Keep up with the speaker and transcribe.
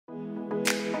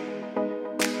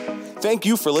Thank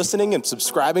you for listening and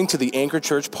subscribing to the Anchor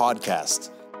Church podcast.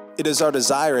 It is our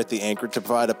desire at the Anchor to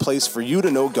provide a place for you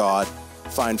to know God,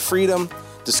 find freedom,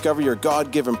 discover your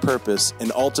God-given purpose,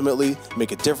 and ultimately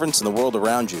make a difference in the world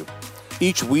around you.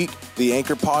 Each week, the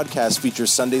Anchor podcast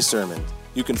features Sunday sermon.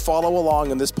 You can follow along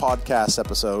in this podcast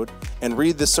episode and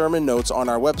read the sermon notes on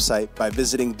our website by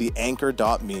visiting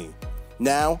theanchor.me.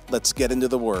 Now, let's get into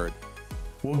the Word.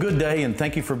 Well, good day, and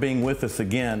thank you for being with us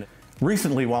again.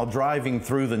 Recently, while driving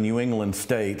through the New England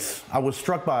states, I was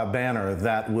struck by a banner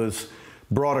that was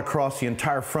brought across the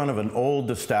entire front of an old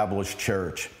established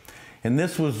church. And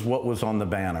this was what was on the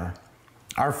banner.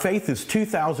 Our faith is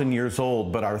 2,000 years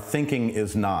old, but our thinking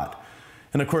is not.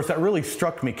 And of course, that really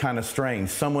struck me kind of strange.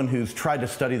 Someone who's tried to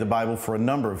study the Bible for a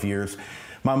number of years,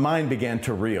 my mind began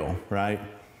to reel, right?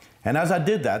 And as I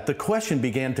did that, the question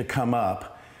began to come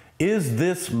up, is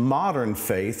this modern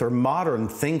faith or modern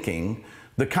thinking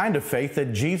the kind of faith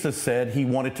that Jesus said he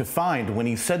wanted to find when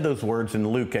he said those words in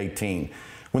Luke 18?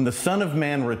 When the Son of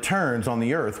Man returns on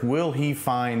the earth, will he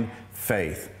find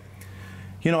faith?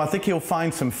 You know, I think he'll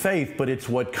find some faith, but it's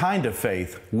what kind of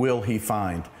faith will he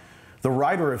find? The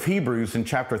writer of Hebrews in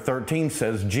chapter 13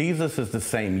 says Jesus is the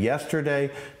same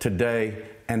yesterday, today,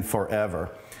 and forever.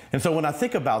 And so when I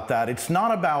think about that, it's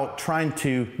not about trying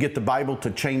to get the Bible to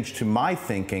change to my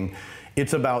thinking.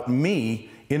 It's about me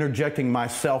interjecting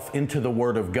myself into the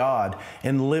Word of God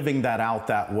and living that out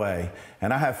that way.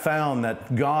 And I have found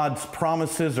that God's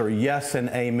promises are yes and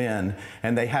amen,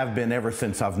 and they have been ever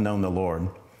since I've known the Lord.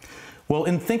 Well,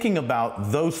 in thinking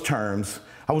about those terms,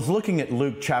 I was looking at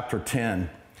Luke chapter 10,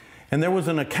 and there was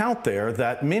an account there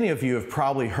that many of you have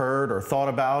probably heard or thought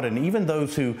about, and even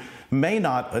those who may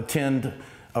not attend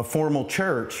a formal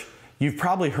church, you've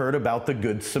probably heard about the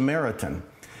Good Samaritan.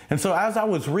 And so as I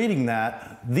was reading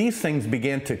that, these things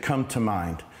began to come to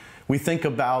mind. We think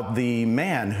about the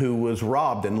man who was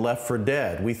robbed and left for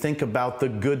dead. We think about the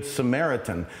Good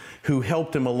Samaritan who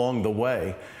helped him along the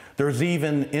way. There's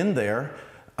even in there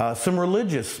some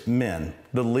religious men,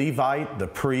 the Levite, the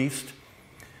priest.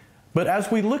 But as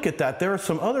we look at that, there are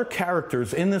some other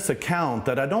characters in this account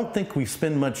that I don't think we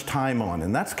spend much time on.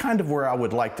 And that's kind of where I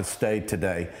would like to stay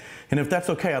today. And if that's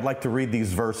okay, I'd like to read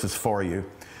these verses for you.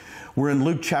 We're in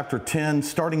Luke chapter 10,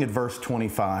 starting at verse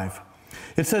 25.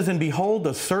 It says, "And behold,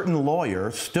 a certain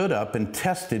lawyer stood up and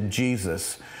tested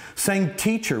Jesus, saying,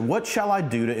 'Teacher, what shall I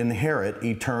do to inherit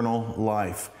eternal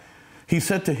life?' He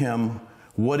said to him,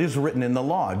 'What is written in the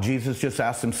law?'" Jesus just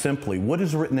asked him simply, "What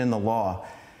is written in the law?"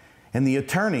 And the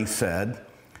attorney said,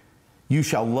 "You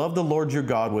shall love the Lord your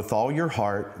God with all your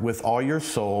heart, with all your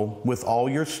soul, with all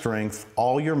your strength,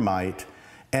 all your might,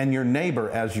 and your neighbor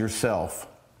as yourself."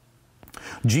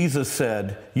 Jesus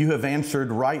said, "You have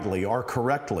answered rightly or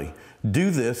correctly. Do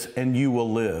this and you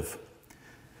will live."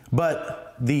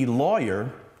 But the lawyer,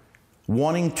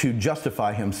 wanting to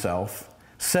justify himself,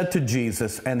 said to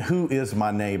Jesus, "And who is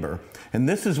my neighbor?" And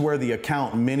this is where the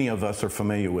account many of us are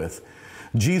familiar with.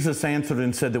 Jesus answered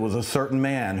and said, "There was a certain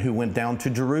man who went down to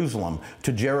Jerusalem,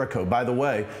 to Jericho." By the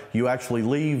way, you actually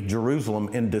leave Jerusalem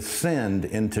and descend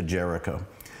into Jericho.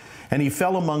 "And he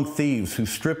fell among thieves who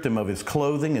stripped him of his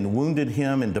clothing and wounded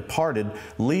him and departed,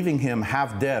 leaving him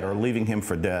half dead," or leaving him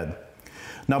for dead.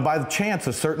 "Now by chance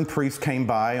a certain priest came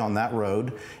by on that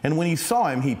road, and when he saw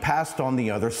him, he passed on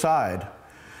the other side.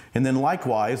 And then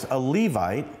likewise a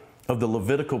Levite of the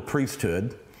Levitical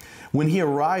priesthood, when he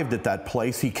arrived at that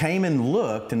place, he came and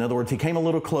looked." In other words, he came a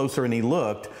little closer and he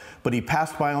looked, but he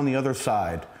passed by on the other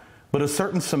side. "But a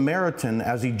certain Samaritan,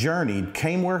 as he journeyed,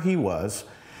 came where he was.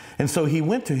 And so he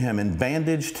went to him and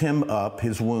bandaged him up,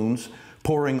 his wounds,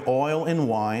 pouring oil and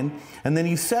wine. And then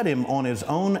he set him on his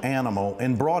own animal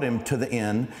and brought him to the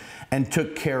inn and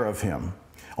took care of him.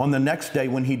 On the next day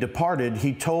when he departed,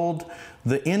 he told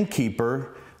the innkeeper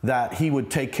that he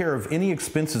would take care of any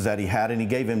expenses that he had. And he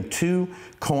gave him 2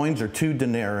 coins or 2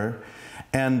 denarii.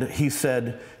 And he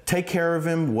said, 'Take care of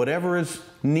him. Whatever is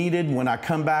needed, when I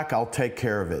come back, I'll take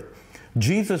care of it.'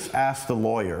 Jesus asked the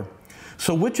lawyer,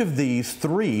 'So which of these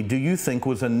 3 do you think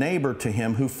was a neighbor to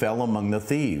him who fell among the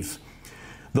thieves?'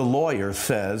 The lawyer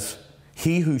says,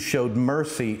 'He who showed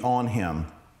mercy on him.'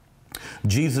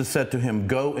 Jesus said to him,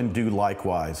 'Go and do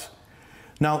likewise.'"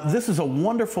 Now, this is a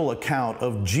wonderful account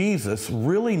of Jesus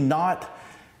really not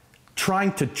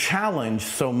trying to challenge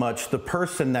so much the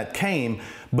person that came,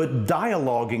 but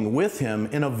dialoguing with him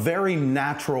in a very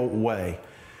natural way.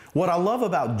 What I love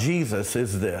about Jesus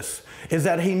is this, is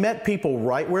that he met people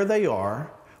right where they are,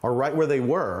 or right where they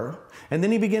were, and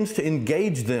then he begins to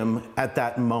engage them at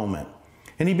that moment.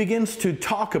 And he begins to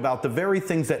talk about the very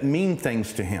things that mean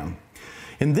things to him.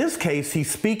 In this case, he's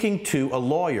speaking to a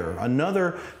lawyer.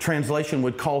 Another translation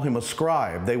would call him a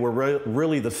scribe. They were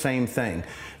really the same thing.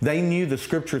 They knew the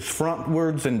scriptures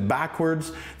frontwards and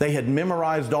backwards. They had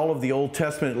memorized all of the Old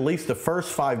Testament, at least the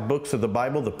first 5 books of the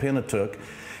Bible, the Pentateuch.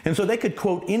 And so they could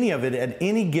quote any of it at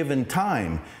any given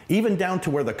time, even down to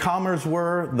where the commas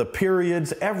were, the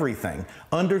periods, everything,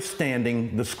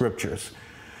 understanding the scriptures.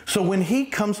 So when he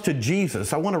comes to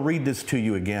Jesus, I want to read this to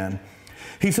you again.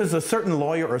 He says, a certain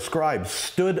lawyer or scribe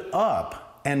stood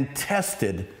up and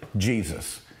tested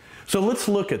Jesus. So let's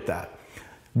look at that.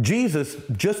 Jesus,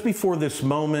 just before this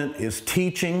moment, is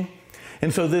teaching.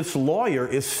 And so this lawyer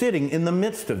is sitting in the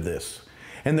midst of this.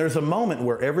 And there's a moment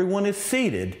where everyone is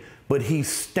seated, but he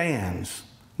stands.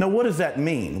 Now, what does that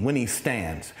mean when he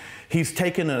stands? He's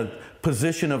taken a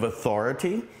position of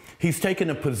authority. He's taken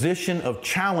a position of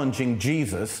challenging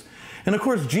Jesus. And of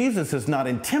course, Jesus is not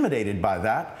intimidated by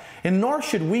that, and nor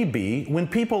should we be when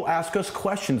people ask us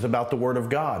questions about the Word of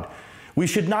God. We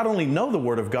should not only know the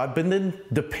Word of God, but then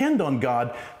depend on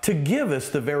God to give us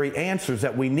the very answers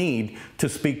that we need to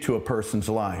speak to a person's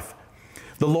life.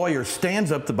 The lawyer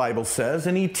stands up, the Bible says,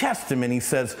 and he tests him and he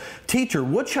says, "Teacher,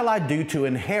 what shall I do to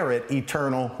inherit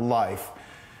eternal life?"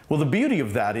 Well, the beauty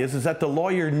of that is that the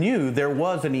lawyer knew there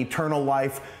was an eternal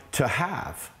life to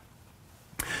have.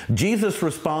 Jesus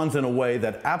responds in a way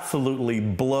that absolutely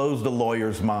blows the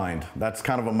lawyer's mind. That's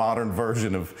kind of a modern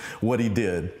version of what he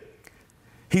did.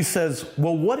 He says,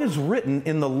 "Well, what is written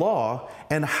in the law,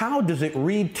 and how does it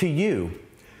read to you?"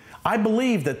 I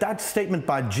believe that statement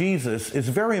by Jesus is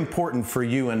very important for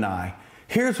you and I.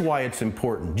 Here's why it's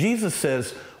important. Jesus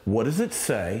says, what does it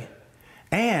say,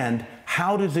 and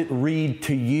how does it read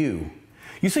to you?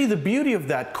 You see, the beauty of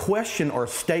that question or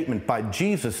statement by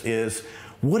Jesus is,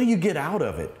 what do you get out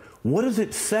of it? What does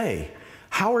it say?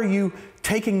 How are you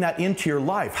taking that into your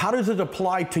life? How does it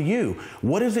apply to you?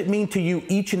 What does it mean to you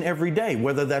each and every day,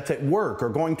 whether that's at work or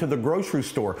going to the grocery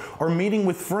store or meeting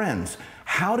with friends?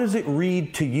 How does it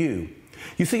read to you?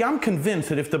 You see, I'm convinced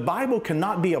that if the Bible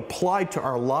cannot be applied to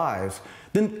our lives,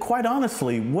 then quite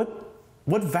honestly,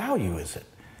 what value is it?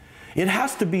 It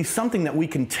has to be something that we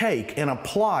can take and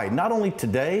apply, not only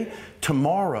today,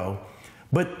 tomorrow,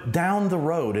 but down the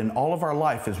road in all of our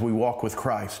life as we walk with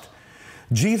Christ.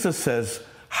 Jesus says,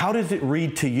 how does it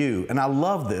read to you? And I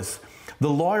love this. The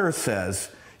lawyer says,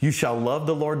 you shall love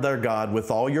the Lord their God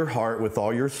with all your heart, with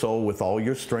all your soul, with all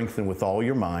your strength, and with all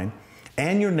your mind,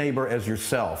 and your neighbor as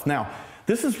yourself. Now,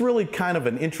 this is really kind of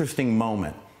an interesting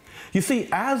moment. You see,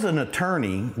 as an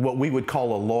attorney, what we would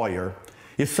call a lawyer,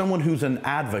 is someone who's an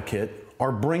advocate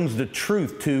or brings the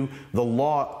truth to the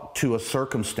law to a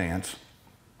circumstance.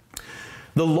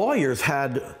 The lawyers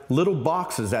had little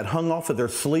boxes that hung off of their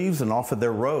sleeves and off of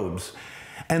their robes,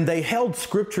 and they held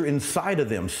scripture inside of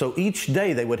them. So each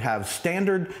day they would have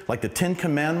standard, like the 10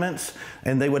 Commandments,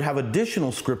 and they would have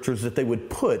additional scriptures that they would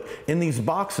put in these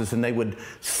boxes, and they would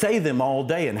say them all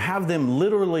day and have them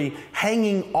literally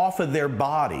hanging off of their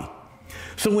body.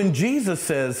 So when Jesus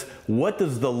says, what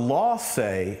does the law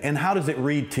say and how does it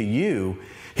read to you?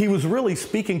 He was really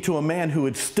speaking to a man who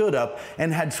had stood up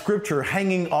and had scripture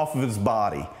hanging off of his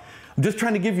body. I'm just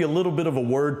trying to give you a little bit of a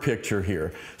word picture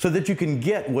here so that you can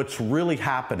get what's really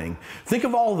happening. Think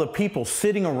of all the people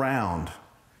sitting around,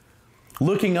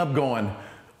 looking up going,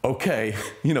 okay,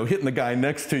 hitting the guy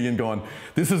next to you and going,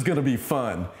 this is going to be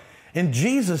fun. And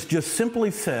Jesus just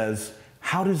simply says,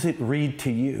 how does it read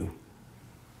to you?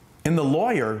 And the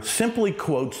lawyer simply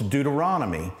quotes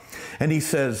Deuteronomy. And he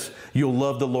says, you'll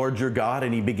love the Lord your God.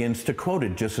 And he begins to quote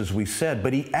it, just as we said.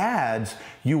 But he adds,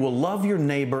 you will love your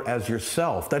neighbor as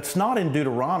yourself. That's not in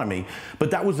Deuteronomy, but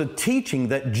that was a teaching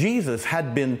that Jesus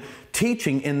had been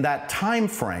teaching in that time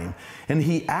frame. And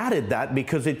he added that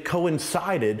because it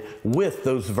coincided with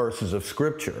those verses of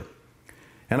Scripture.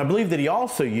 And I believe that he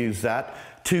also used that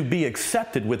to be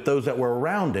accepted with those that were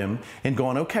around him and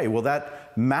going, okay, well, that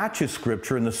matches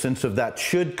Scripture in the sense of that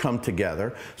should come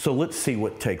together. So let's see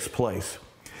what takes place.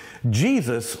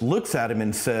 Jesus looks at him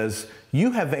and says,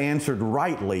 you have answered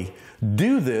rightly.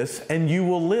 Do this and you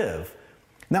will live.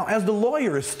 Now, as the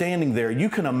lawyer is standing there, you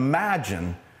can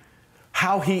imagine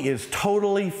how he is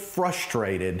totally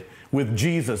frustrated with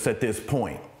Jesus at this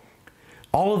point.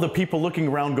 All of the people looking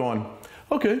around going,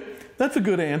 okay, that's a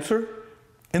good answer.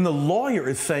 And the lawyer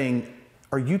is saying,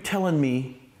 are you telling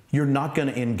me you're not going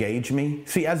to engage me?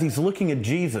 See, as he's looking at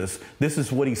Jesus, this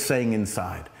is what he's saying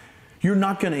inside. You're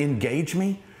not going to engage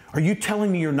me? Are you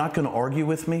telling me you're not going to argue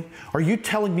with me? Are you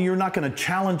telling me you're not going to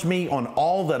challenge me on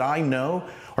all that I know?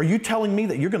 Are you telling me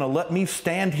that you're going to let me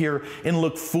stand here and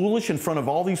look foolish in front of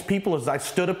all these people as I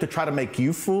stood up to try to make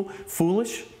you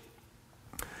foolish?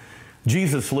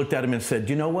 Jesus looked at him and said,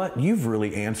 you know what? You've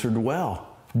really answered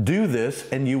well. Do this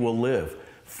and you will live.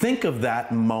 Think of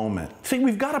that moment. See,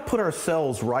 we've got to put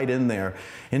ourselves right in there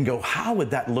and go, how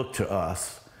would that look to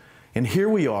us? And here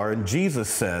we are, and Jesus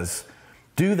says,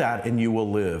 do that and you will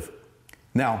live.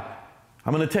 Now,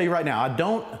 I'm going to tell you right now, I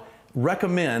don't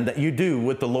recommend that you do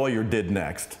what the lawyer did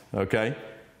next, okay?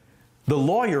 The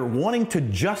lawyer wanting to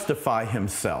justify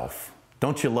himself.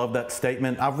 Don't you love that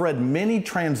statement? I've read many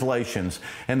translations,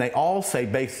 and they all say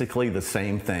basically the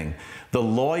same thing. The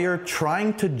lawyer,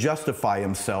 trying to justify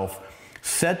himself,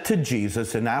 said to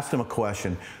Jesus and asked him a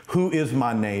question, who is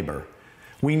my neighbor?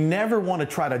 We never want to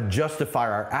try to justify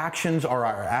our actions or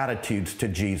our attitudes to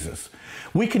Jesus.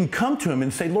 We can come to him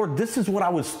and say, Lord, this is what I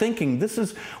was thinking. This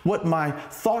is what my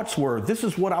thoughts were. This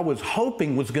is what I was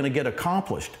hoping was going to get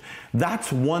accomplished.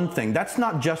 That's one thing. That's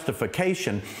not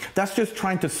justification. That's just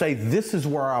trying to say, this is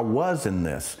where I was in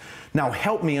this. Now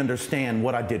help me understand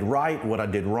what I did right, what I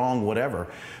did wrong, whatever.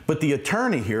 But the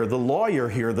attorney here, the lawyer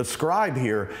here, the scribe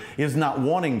here is not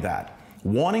wanting that.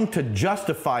 Wanting to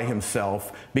justify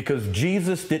himself because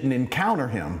Jesus didn't encounter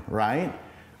him, right?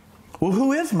 Well,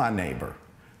 who is my neighbor?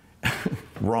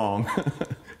 Wrong.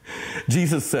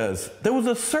 Jesus says, there was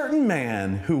a certain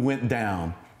man who went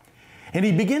down, and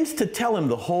he begins to tell him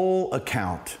the whole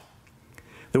account.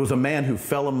 There was a man who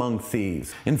fell among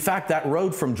thieves. In fact, that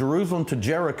road from Jerusalem to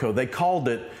Jericho, they called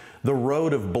it the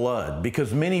road of blood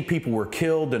because many people were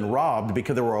killed and robbed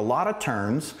because there were a lot of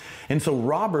turns, and so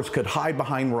robbers could hide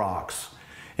behind rocks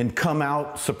and come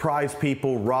out, surprise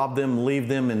people, rob them, leave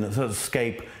them, and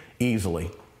escape easily.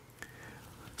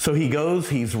 So he goes,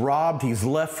 he's robbed, he's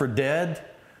left for dead.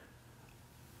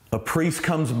 A priest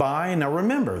comes by. Now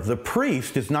remember, the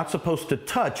priest is not supposed to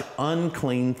touch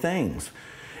unclean things.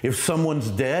 If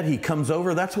someone's dead, he comes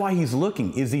over. That's why he's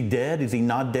looking. Is he dead? Is he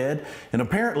not dead? And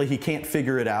apparently he can't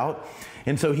figure it out.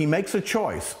 And so he makes a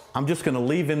choice. I'm just going to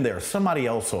leave him there. Somebody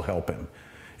else will help him.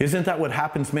 Isn't that what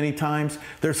happens many times?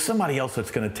 There's somebody else that's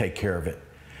going to take care of it.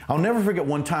 I'll never forget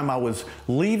one time I was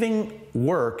leaving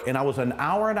work and I was an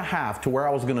hour and a half to where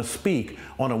I was going to speak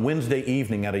on a Wednesday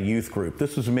evening at a youth group.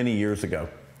 This was many years ago.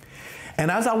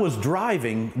 And as I was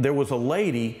driving, there was a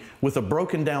lady with a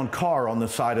broken down car on the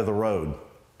side of the road.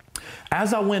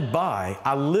 As I went by,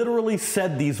 I literally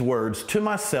said these words to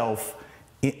myself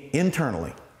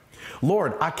internally.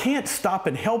 Lord, I can't stop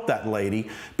and help that lady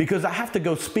because I have to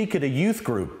go speak at a youth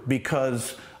group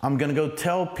because I'm going to go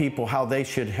tell people how they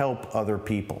should help other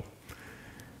people.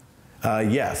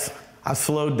 Yes, I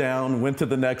slowed down, went to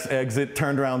the next exit,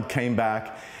 turned around, came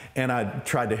back, and I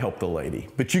tried to help the lady.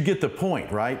 But you get the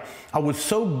point, right? I was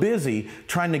so busy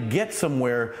trying to get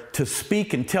somewhere to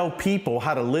speak and tell people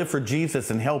how to live for Jesus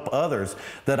and help others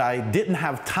that I didn't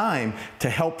have time to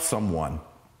help someone.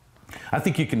 I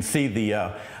think you can see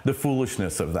the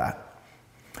foolishness of that.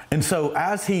 And so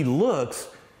as he looks,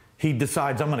 he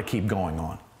decides, I'm going to keep going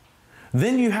on.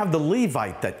 Then you have the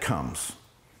Levite that comes.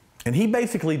 And he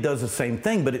basically does the same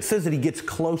thing, but it says that he gets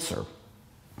closer.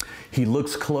 He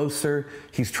looks closer.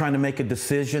 He's trying to make a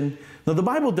decision. Now, the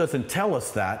Bible doesn't tell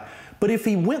us that, but if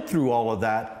he went through all of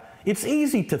that, it's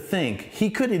easy to think he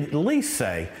could at least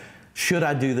say, should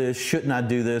I do this? Shouldn't I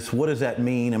do this? What does that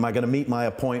mean? Am I going to meet my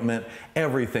appointment?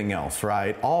 Everything else,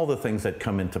 right? All the things that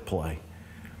come into play.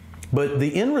 But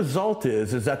the end result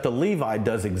is that the Levite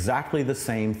does exactly the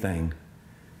same thing.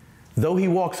 Though he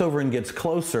walks over and gets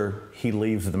closer, he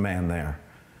leaves the man there.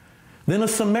 Then a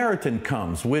Samaritan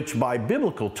comes, which by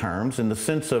biblical terms, in the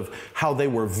sense of how they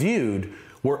were viewed,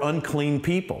 were unclean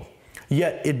people.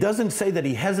 Yet it doesn't say that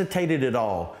he hesitated at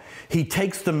all. He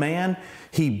takes the man,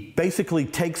 he basically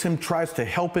takes him, tries to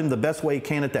help him the best way he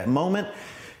can at that moment,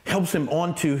 helps him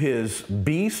onto his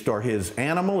beast or his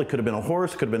animal. It could have been a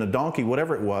horse, could have been a donkey,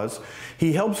 whatever it was.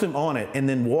 He helps him on it and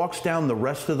then walks down the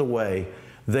rest of the way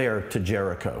there to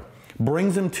Jericho.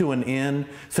 Brings him to an inn,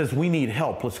 says, we need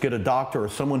help. Let's get a doctor or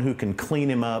someone who can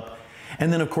clean him up.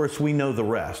 And then, of course, we know the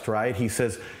rest, right? He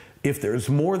says, if there's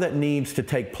more that needs to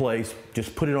take place,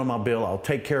 just put it on my bill. I'll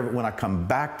take care of it when I come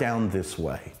back down this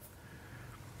way.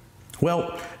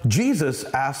 Well, Jesus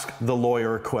asked the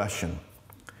lawyer a question.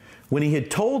 When he had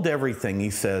told everything, he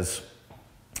says,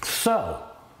 so,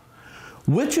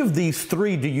 which of these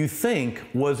three do you think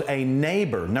was a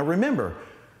neighbor? Now remember,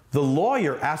 the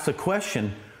lawyer asked the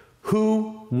question,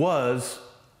 who was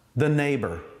the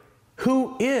neighbor?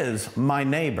 Who is my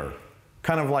neighbor?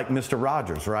 Kind of like Mr.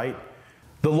 Rogers, right?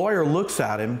 The lawyer looks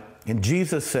at him and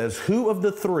Jesus says, who of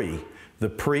the three, the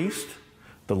priest,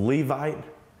 the Levite,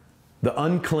 the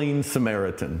unclean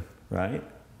Samaritan, right?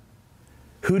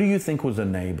 Who do you think was a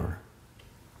neighbor?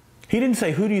 He didn't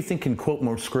say, who do you think can quote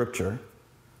more scripture?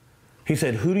 He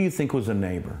said, who do you think was a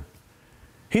neighbor?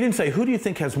 He didn't say, who do you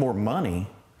think has more money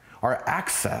or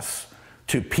access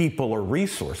to people or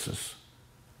resources?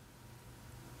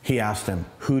 He asked him,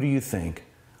 who do you think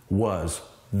was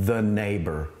the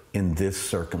neighbor in this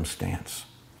circumstance?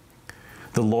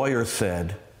 The lawyer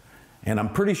said, and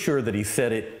I'm pretty sure that he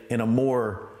said it in a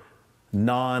more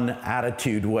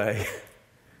non-attitude way,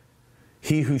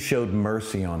 he who showed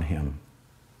mercy on him.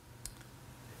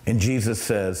 And Jesus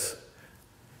says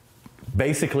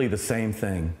basically the same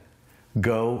thing.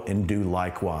 Go and do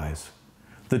likewise.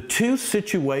 The two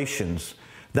situations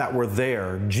that were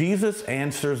there, Jesus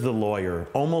answers the lawyer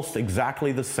almost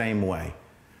exactly the same way.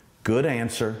 Good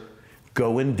answer.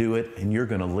 Go and do it, and you're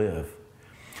going to live.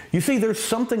 You see, there's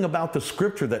something about the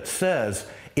scripture that says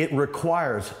it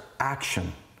requires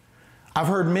action. I've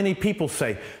heard many people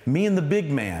say, me and the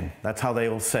big man, that's how they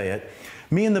will say it,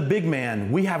 me and the big man,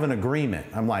 we have an agreement.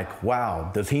 I'm like,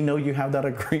 wow, does he know you have that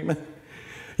agreement?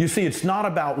 You see, it's not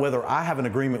about whether I have an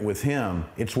agreement with him,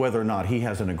 it's whether or not he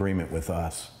has an agreement with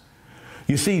us.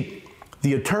 You see,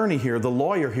 the attorney here, the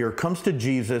lawyer here, comes to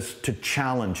Jesus to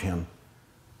challenge him.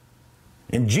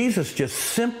 And Jesus just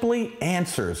simply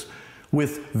answers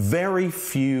with very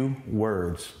few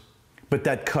words, but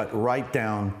that cut right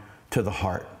down to the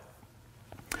heart.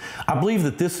 I believe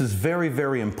that this is very,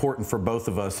 very important for both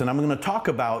of us, and I'm going to talk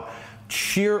about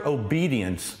sheer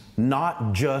obedience,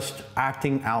 not just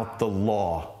acting out the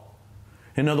law.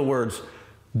 In other words,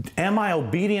 am I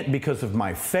obedient because of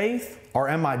my faith, or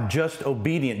am I just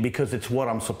obedient because it's what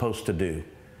I'm supposed to do?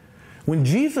 When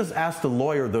Jesus asked the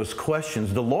lawyer those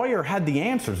questions, the lawyer had the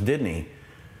answers, didn't he?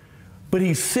 But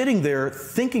he's sitting there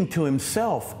thinking to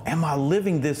himself, am I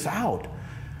living this out?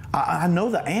 I know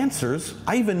the answers.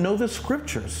 I even know the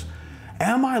scriptures.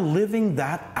 Am I living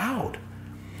that out?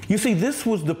 You see, this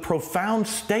was the profound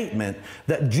statement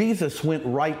that Jesus went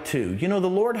right to. You know, the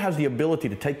Lord has the ability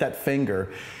to take that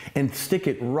finger and stick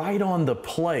it right on the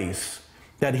place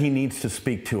that he needs to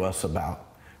speak to us about.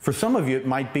 For some of you, it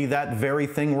might be that very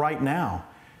thing right now.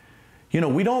 You know,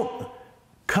 we don't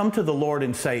come to the Lord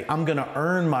and say, I'm going to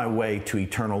earn my way to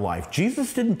eternal life.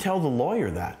 Jesus didn't tell the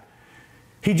lawyer that.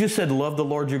 He just said, love the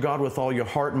Lord your God with all your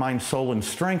heart, mind, soul, and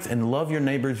strength, and love your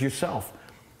neighbors yourself.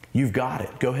 You've got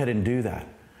it. Go ahead and do that.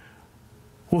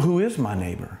 Well, who is my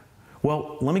neighbor?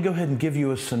 Well, let me go ahead and give you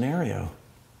a scenario.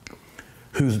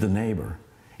 Who's the neighbor?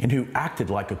 And who acted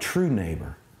like a true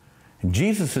neighbor? And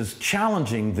Jesus is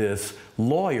challenging this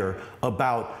lawyer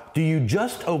about, do you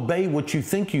just obey what you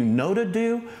think you know to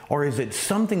do, or is it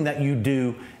something that you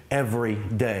do every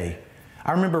day?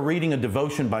 I remember reading a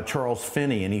devotion by Charles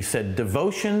Finney, and he said,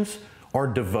 devotions are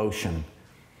devotion.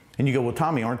 And you go, well,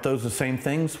 Tommy, aren't those the same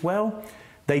things? Well,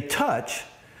 they touch,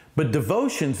 but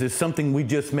devotions is something we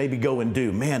just maybe go and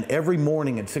do. Man, every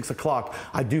morning at 6 o'clock,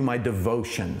 I do my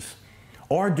devotions.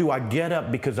 Or do I get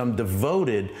up because I'm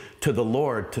devoted to the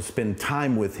Lord to spend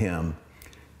time with him?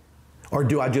 Or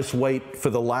do I just wait for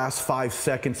the last 5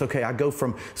 seconds? Okay, I go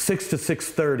from 6 to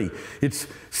 6:30. It's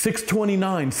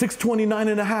 6:29, 6:29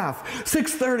 and a half,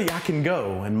 6:30, I can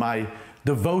go, and my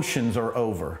devotions are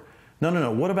over.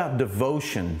 No. What about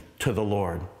devotion to the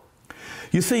Lord?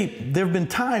 You see, there have been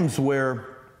times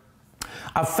where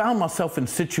I've found myself in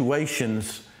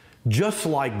situations just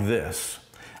like this.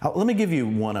 Let me give you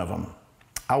one of them.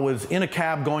 I was in a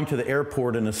cab going to the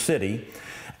airport in a city,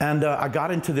 and I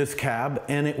got into this cab,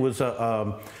 and it was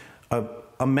a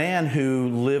man who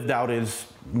lived out his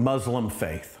Muslim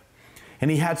faith.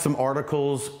 And he had some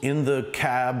articles in the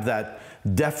cab that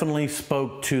definitely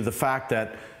spoke to the fact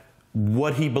that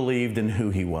what he believed and who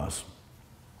he was.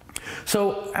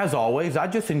 So, as always, I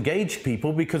just engage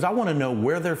people because I want to know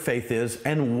where their faith is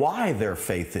and why their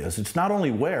faith is. It's not only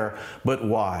where, but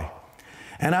why.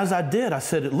 And as I did, I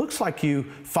said, it looks like you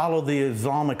follow the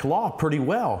Islamic law pretty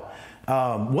well.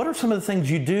 What are some of the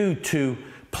things you do to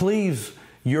please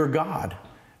your God?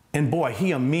 And boy,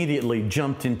 he immediately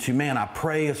jumped into, man, I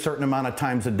pray a certain amount of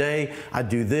times a day. I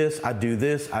do this, I do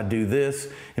this, I do this.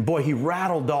 And boy, he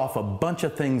rattled off a bunch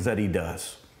of things that he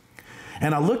does.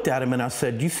 And I looked at him and I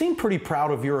said, you seem pretty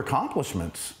proud of your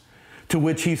accomplishments. To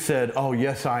which he said, oh,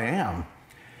 yes, I am.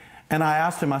 And I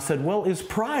asked him, I said, well, is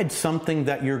pride something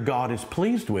that your God is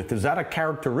pleased with? Is that a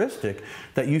characteristic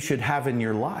that you should have in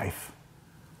your life?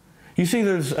 You see,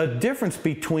 there's a difference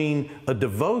between a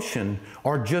devotion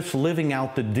or just living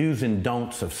out the do's and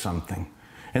don'ts of something.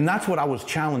 And that's what I was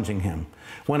challenging him.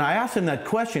 When I asked him that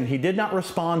question, he did not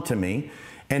respond to me.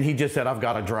 And he just said, I've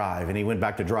got to drive. And he went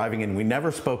back to driving, and we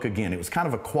never spoke again. It was kind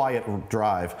of a quiet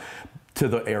drive to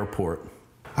the airport.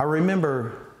 I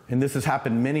remember, and this has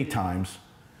happened many times,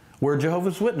 where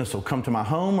Jehovah's Witnesses will come to my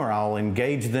home, or I'll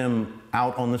engage them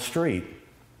out on the street.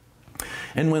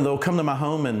 And when they'll come to my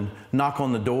home and knock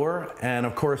on the door, and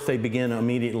of course they begin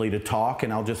immediately to talk,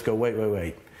 and I'll just go,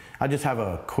 wait. I just have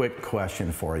a quick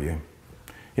question for you.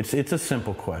 It's a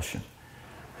simple question.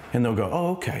 And they'll go,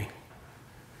 oh, okay.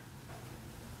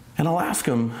 And I'll ask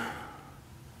them,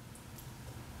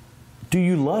 do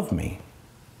you love me?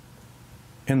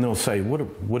 And they'll say,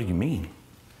 what do you mean?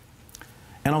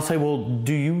 And I'll say, well,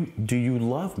 do you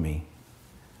love me?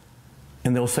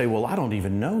 And they'll say, well, I don't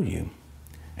even know you.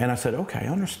 And I said, okay, I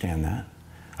understand that.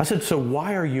 I said, so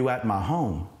why are you at my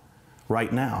home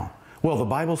right now? Well, the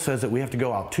Bible says that we have to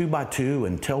go out 2 by 2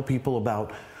 and tell people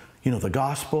about, the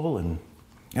gospel.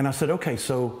 And I said, okay,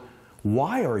 so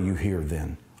why are you here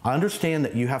then? I understand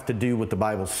that you have to do what the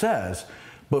Bible says,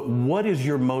 but what is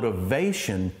your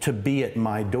motivation to be at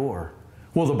my door?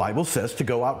 Well, the Bible says to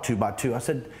go out 2 by 2. I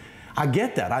said, I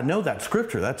get that. I know that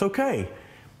scripture. That's okay.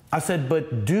 I said,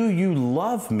 but do you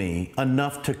love me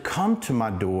enough to come to my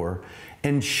door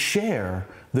and share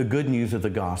the good news of the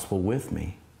gospel with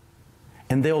me?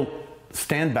 And they'll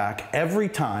stand back every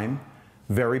time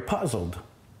very puzzled.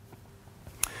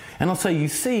 And I'll say, you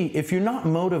see, if you're not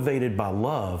motivated by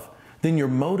love, then you're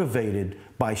motivated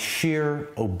by sheer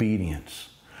obedience.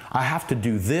 I have to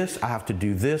do this, I have to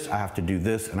do this, I have to do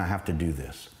this, and I have to do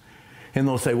this. And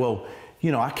they'll say, well,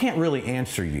 I can't really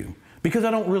answer you because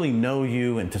I don't really know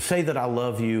you, and to say that I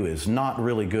love you is not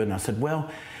really good. And I said, well,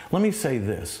 let me say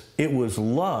this. It was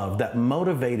love that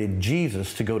motivated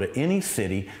Jesus to go to any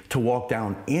city, to walk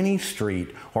down any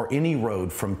street or any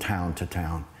road from town to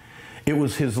town. It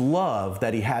was his love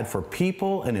that he had for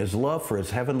people and his love for his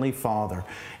heavenly Father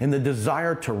and the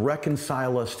desire to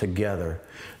reconcile us together.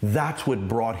 That's what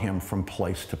brought him from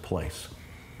place to place.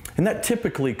 And that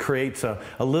typically creates a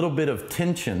little bit of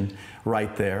tension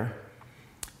right there.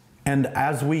 And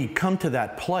as we come to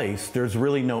that place, there's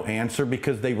really no answer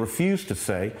because they refuse to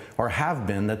say, or have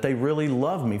been, that they really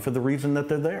love me for the reason that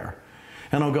they're there.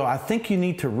 And I'll go, I think you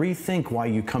need to rethink why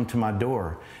you come to my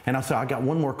door. And I'll say, I got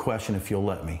one more question if you'll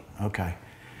let me. Okay.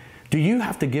 Do you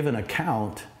have to give an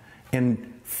account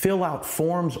and fill out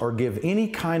forms or give any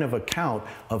kind of account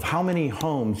of how many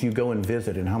homes you go and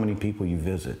visit and how many people you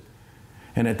visit?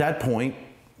 And at that point,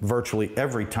 virtually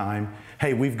every time,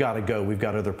 hey, we've got to go. We've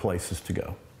got other places to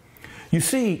go. You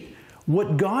see,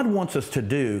 what God wants us to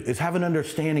do is have an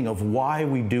understanding of why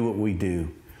we do what we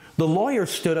do. The lawyer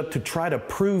stood up to try to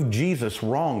prove Jesus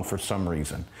wrong for some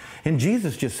reason. And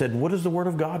Jesus just said, what does the Word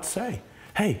of God say?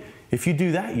 Hey, if you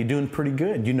do that, you're doing pretty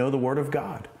good. You know the Word of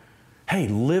God. Hey,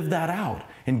 live that out.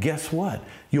 And guess what?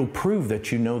 You'll prove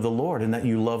that you know the Lord and that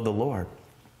you love the Lord.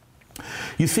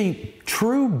 You see,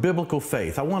 true biblical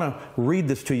faith, I want to read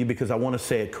this to you because I want to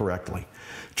say it correctly.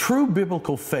 True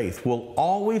biblical faith will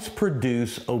always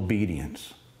produce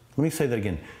obedience. Let me say that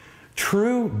again.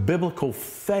 True biblical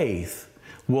faith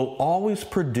will always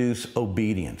produce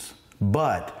obedience,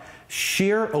 but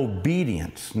sheer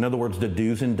obedience, in other words, the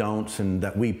do's and don'ts and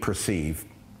that we perceive,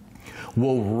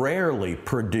 will rarely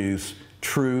produce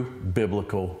true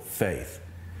biblical faith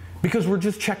because we're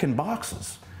just checking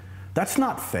boxes. That's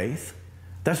not faith.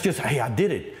 That's just, hey, I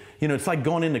did it. It's like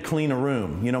going in to clean a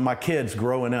room. My kids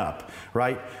growing up,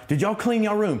 right? Did y'all clean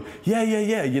your room?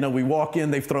 Yeah. We walk in,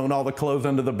 they've thrown all the clothes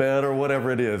under the bed or whatever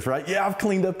it is, right? Yeah, I've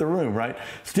cleaned up the room, right?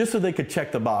 It's just so they could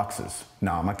check the boxes.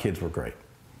 No, my kids were great.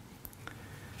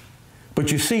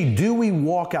 But you see, do we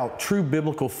walk out true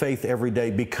biblical faith every day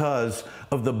because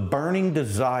of the burning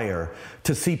desire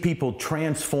to see people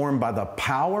transformed by the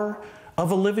power of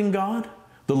a living God?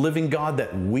 The living God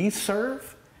that we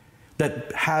serve,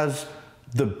 that has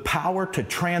the power to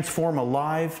transform a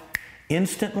life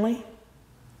instantly?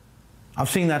 I've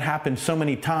seen that happen so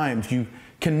many times. You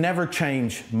can never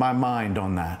change my mind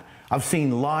on that. I've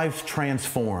seen lives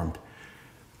transformed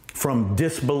from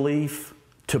disbelief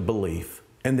to belief.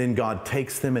 And then God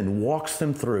takes them and walks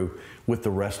them through with the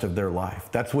rest of their life.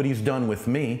 That's what He's done with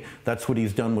me. That's what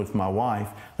He's done with my wife.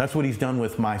 That's what He's done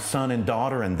with my son and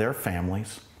daughter and their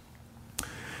families.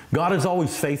 God is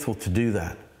always faithful to do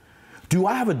that. Do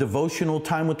I have a devotional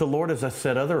time with the Lord, as I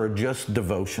said, or just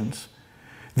devotions?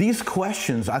 These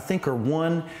questions, I think, are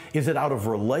one, is it out of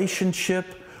relationship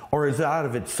or is it out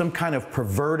of some kind of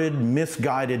perverted,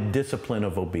 misguided discipline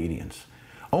of obedience?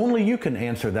 Only you can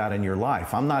answer that in your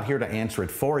life. I'm not here to answer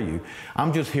it for you.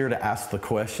 I'm just here to ask the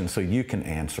question so you can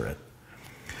answer it.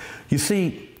 You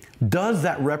see, does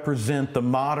that represent the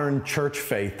modern church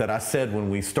faith that I said when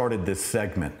we started this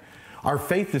segment? Our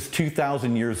faith is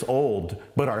 2,000 years old,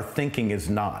 but our thinking is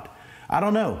not. I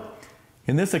don't know.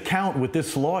 In this account with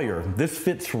this lawyer, this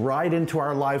fits right into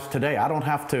our lives today. I don't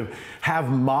have to have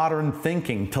modern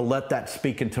thinking to let that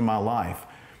speak into my life.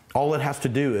 All it has to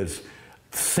do is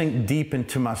sink deep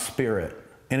into my spirit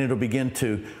and it'll begin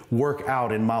to work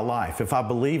out in my life. If I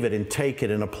believe it and take it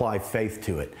and apply faith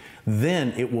to it,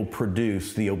 then it will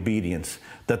produce the obedience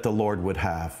that the Lord would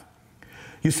have.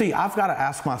 You see, I've got to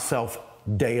ask myself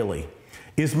daily,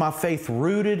 is my faith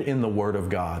rooted in the Word of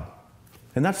God?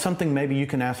 And that's something maybe you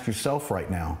can ask yourself right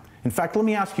now. In fact, let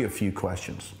me ask you a few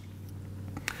questions.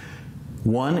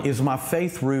 One, is my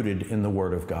faith rooted in the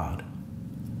Word of God?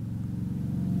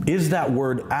 Is that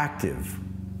Word active?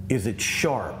 Is it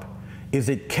sharp? Is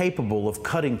it capable of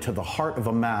cutting to the heart of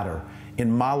a matter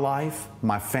in my life,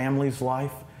 my family's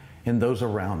life, and those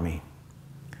around me?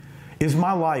 Is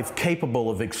my life capable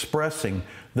of expressing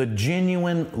the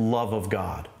genuine love of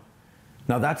God?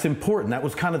 Now that's important. That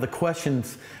was kind of the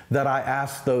questions that I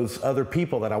asked those other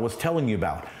people that I was telling you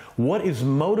about. What is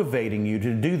motivating you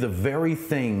to do the very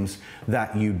things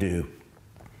that you do?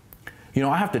 You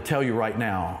know, I have to tell you right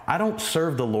now, I don't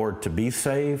serve the Lord to be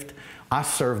saved. I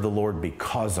serve the Lord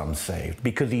because I'm saved,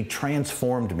 because He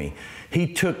transformed me.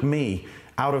 He took me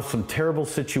out of some terrible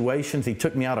situations. He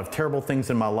took me out of terrible things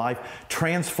in my life,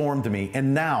 transformed me,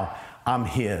 and now I'm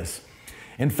His.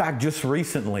 In fact, just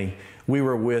recently, we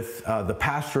were with the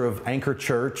pastor of Anchor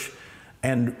Church,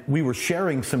 and we were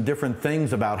sharing some different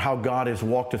things about how God has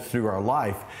walked us through our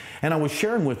life. And I was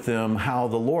sharing with them how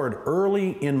the Lord,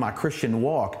 early in my Christian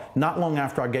walk, not long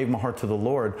after I gave my heart to the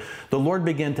Lord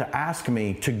began to ask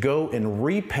me to go and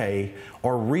repay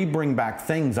or rebring back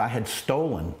things I had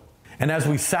stolen. And as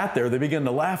we sat there, they began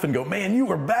to laugh and go, "Man, you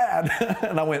were bad."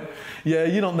 And I went, "Yeah,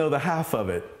 you don't know the half of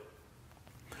it."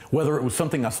 Whether it was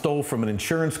something I stole from an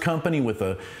insurance company with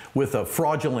a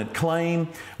fraudulent claim,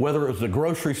 whether it was the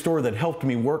grocery store that helped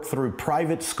me work through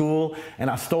private school and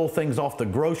I stole things off the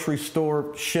grocery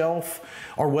store shelf,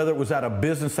 or whether it was at a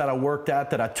business that I worked at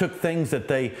that I took things that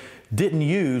they didn't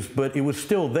use, but it was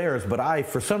still theirs, but I,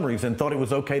 for some reason, thought it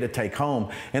was okay to take home.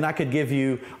 And I could give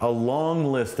you a long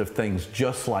list of things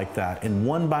just like that. And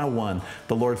one by one,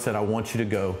 the Lord said, "I want you to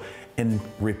go and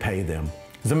repay them."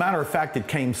 As a matter of fact, it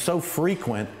came so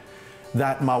frequent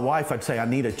that my wife, I'd say, "I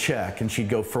need a check." And she'd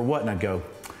go, "For what?" And I'd go,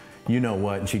 "You know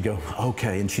what?" And she'd go,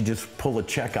 "Okay." And she'd just pull a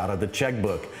check out of the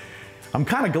checkbook. I'm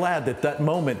kind of glad that that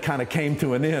moment kind of came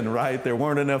to an end, right? There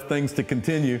weren't enough things to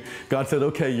continue. God said,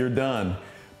 "Okay, you're done."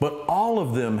 But all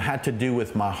of them had to do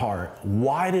with my heart.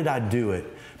 Why did I do it?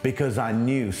 Because I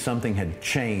knew something had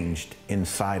changed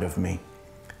inside of me.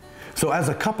 So as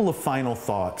a couple of final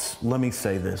thoughts, let me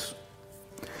say this.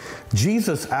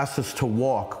 Jesus asked us to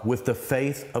walk with the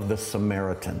faith of the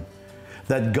Samaritan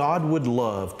that God would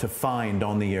love to find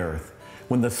on the earth.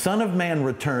 When the Son of Man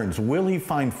returns, will He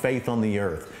find faith on the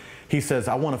earth? He says,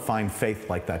 "I want to find faith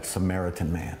like that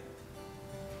Samaritan man."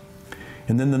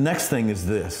 And then the next thing is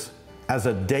this. As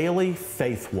a daily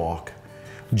faith walk,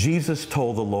 Jesus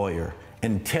told the lawyer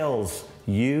and tells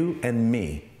you and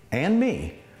me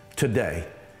today,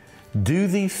 do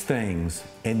these things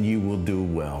and you will do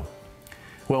well.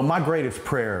 Well, my greatest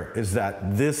prayer is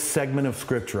that this segment of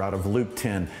Scripture out of Luke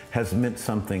 10 has meant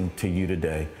something to you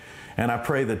today. And I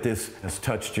pray that this has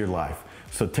touched your life.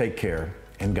 So take care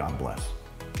and God bless.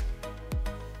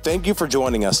 Thank you for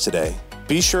joining us today.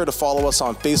 Be sure to follow us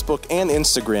on Facebook and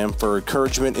Instagram for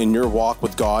encouragement in your walk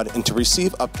with God and to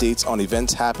receive updates on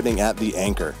events happening at The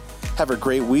Anchor. Have a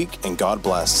great week and God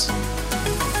bless.